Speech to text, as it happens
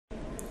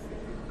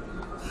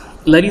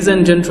Ladies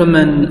and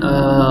gentlemen,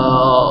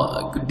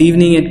 good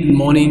evening and good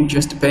morning,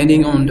 just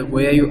depending on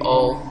where you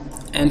are.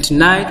 And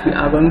tonight we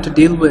are going to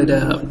deal with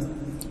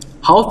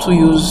how to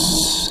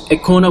use a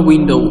corner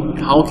window.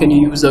 How can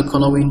you use a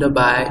corner window?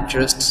 By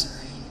just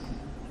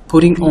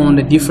putting on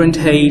the different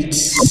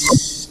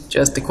heights,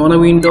 just the corner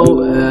window.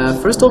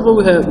 First of all,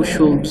 we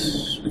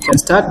can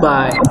start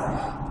by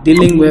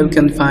dealing where we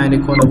can find a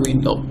corner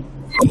window.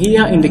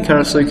 Here in the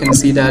cursor you can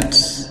see that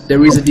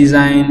there is a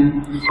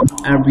design,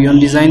 and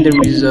beyond design there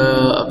is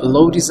a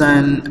below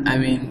design.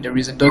 There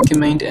is a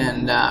document,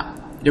 and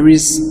there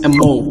is a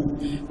more.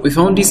 We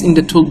found this in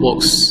the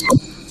toolbox,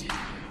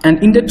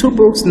 and in the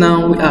toolbox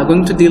now we are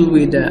going to deal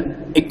with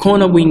a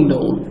corner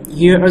window.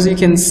 Here, as you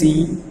can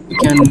see, we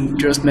can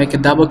just make a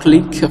double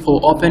click for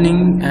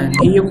opening, and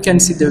here we can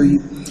see the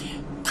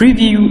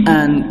preview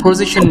and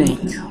positioning.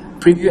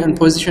 Preview and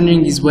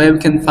positioning is where we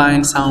can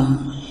find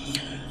some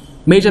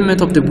measurement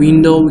of the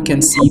window. We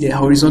can see the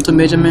horizontal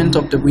measurement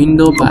of the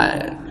window,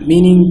 by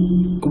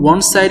meaning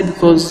one side,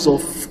 because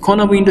of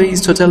corner window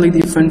is totally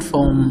different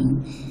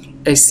from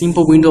a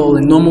simple window or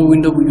a normal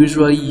window we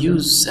usually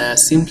use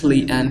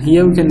simply. And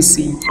here we can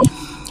see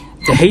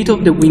the height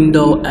of the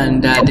window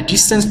and the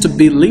distance to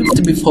be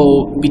left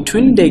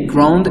between the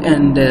ground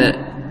and the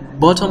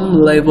bottom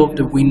level of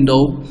the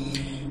window.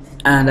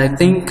 And I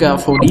think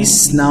for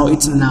this now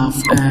it's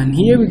enough. And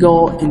here we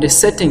go in the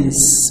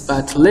settings,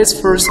 but let's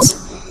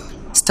first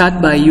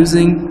start by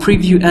using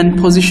preview and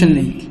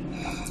positioning.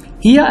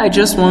 Here I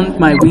just want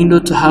my window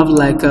to have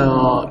like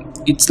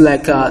it's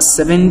like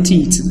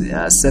 70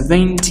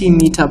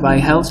 meter by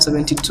half,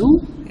 72.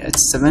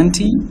 It's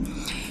 70,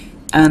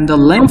 and the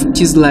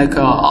length is like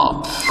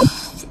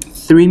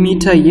 3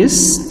 meter.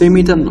 Yes, 3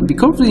 meter,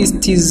 because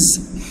it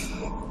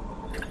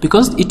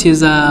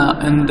is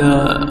and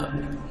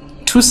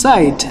two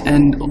sides,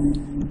 and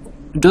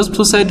those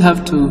two sides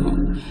have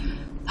to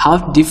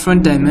have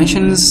different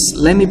dimensions.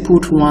 Let me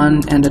put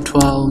one and a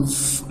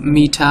 12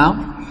 meter,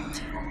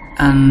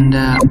 and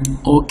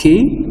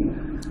okay,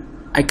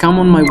 I come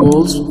on my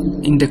walls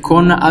in the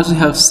corner. As we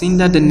have seen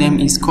that the name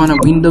is corner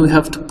window, we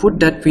have to put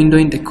that window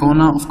in the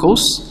corner, of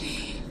course.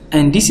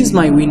 And this is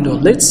my window.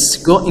 Let's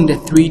go in the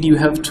 3D. You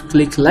have to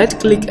right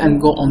click and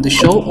go on the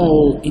show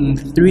all in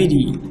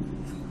 3D.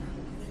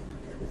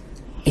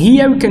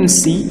 Here we can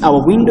see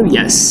our window.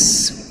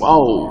 Yes,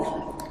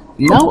 wow.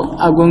 Now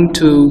I'm going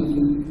to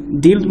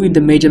deal with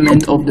the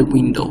measurement of the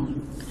window.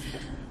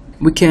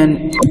 We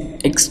can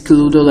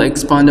exclude or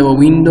expand our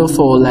window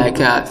for like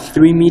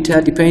 3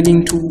 meter,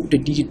 depending to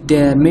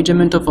the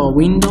measurement of our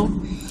window.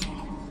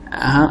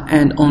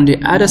 And on the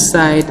other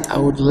side I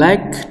would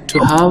like to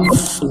have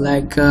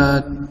like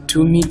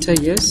 2 meter.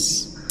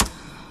 Yes,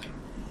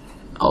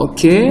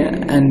 okay.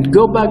 And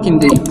go back in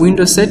the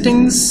window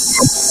settings,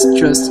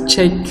 just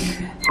check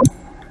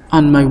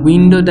on my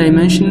window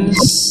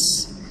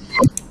dimensions.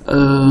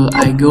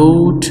 I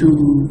go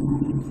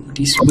to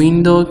this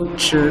window,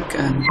 check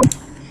and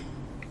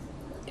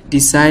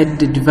decide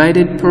the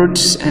divided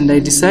parts, and I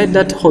decide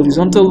that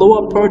horizontal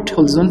lower part,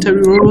 horizontal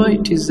lower,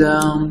 it is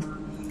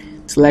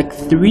it's like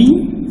 3,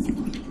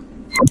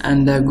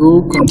 and I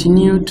go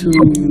continue to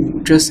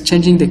just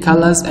changing the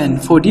colors. And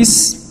for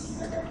this,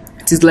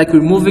 it is like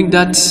removing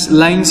that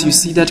lines you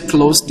see that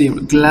close the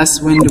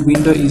glass when the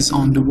window is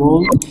on the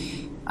wall.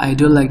 I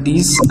do like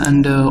this,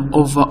 and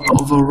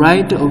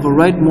override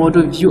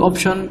model view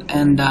option,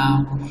 and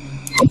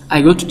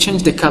I go to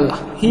change the color.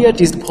 Here it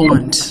is the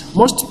point.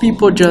 Most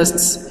people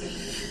just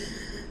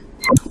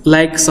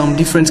like some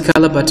different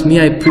color, but me,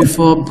 I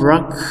prefer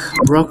black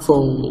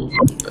for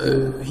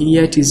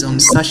here it is on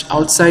such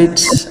outside.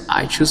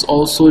 I choose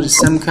also the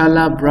same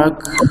color,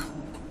 black.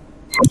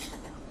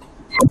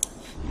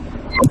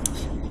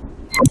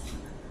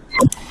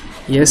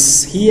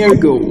 Yes, here we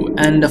go.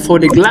 And for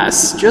the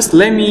glass, just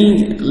let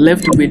me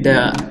left with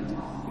the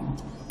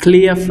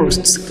clear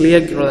first, clear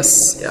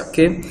glass. Yeah,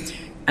 okay.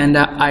 And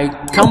I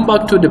come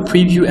back to the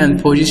preview and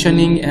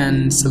positioning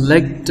and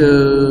select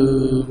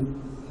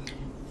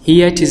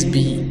here it is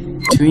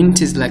between,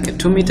 it is like a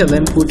 2 meter.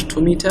 Let me put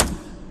 2 meter,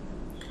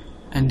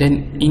 and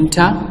then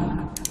enter.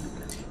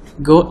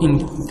 Go in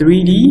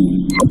 3D.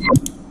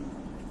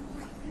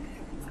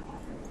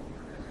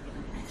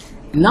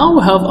 Now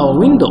we have our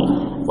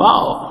window.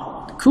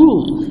 Wow,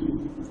 cool.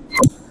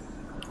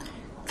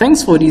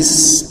 Thanks for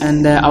this,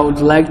 and I would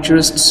like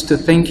just to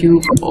thank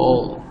you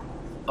for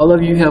all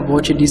of you who have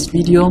watched this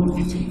video,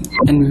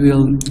 and we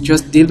will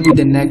just deal with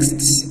the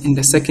next in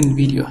the second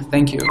video.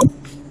 Thank you.